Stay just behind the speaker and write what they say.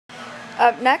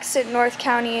Up next at North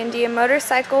County Indian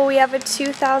Motorcycle, we have a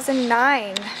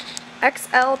 2009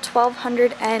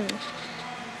 XL1200N,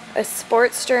 a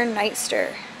Sportster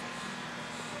Nightster.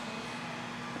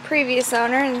 Previous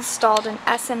owner installed an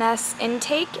S&S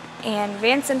intake and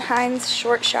Vance & Hines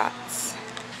short shots.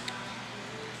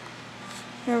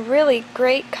 A really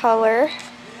great color,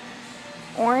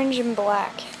 orange and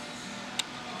black,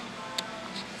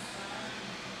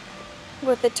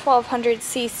 with a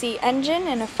 1200cc engine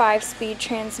and a 5-speed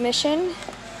transmission.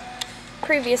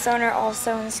 Previous owner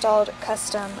also installed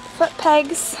custom foot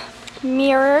pegs,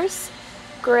 mirrors,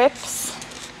 grips,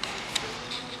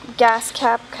 gas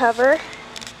cap cover,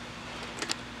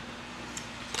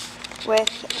 with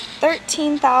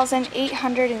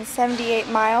 13,878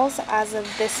 miles as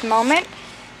of this moment.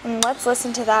 And let's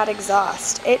listen to that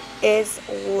exhaust. It is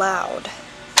loud.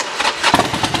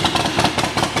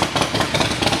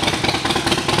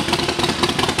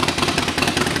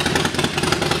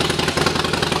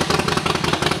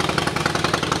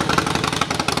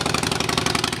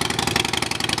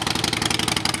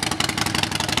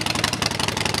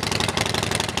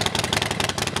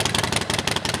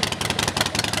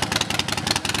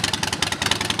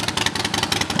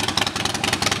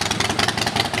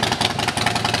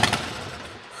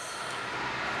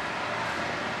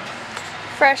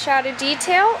 Fresh out of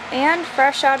detail and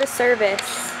fresh out of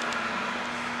service.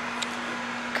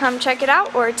 Come check it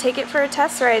out or take it for a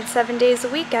test ride 7 days a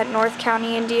week at North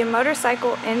County Indian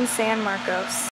Motorcycle in San Marcos.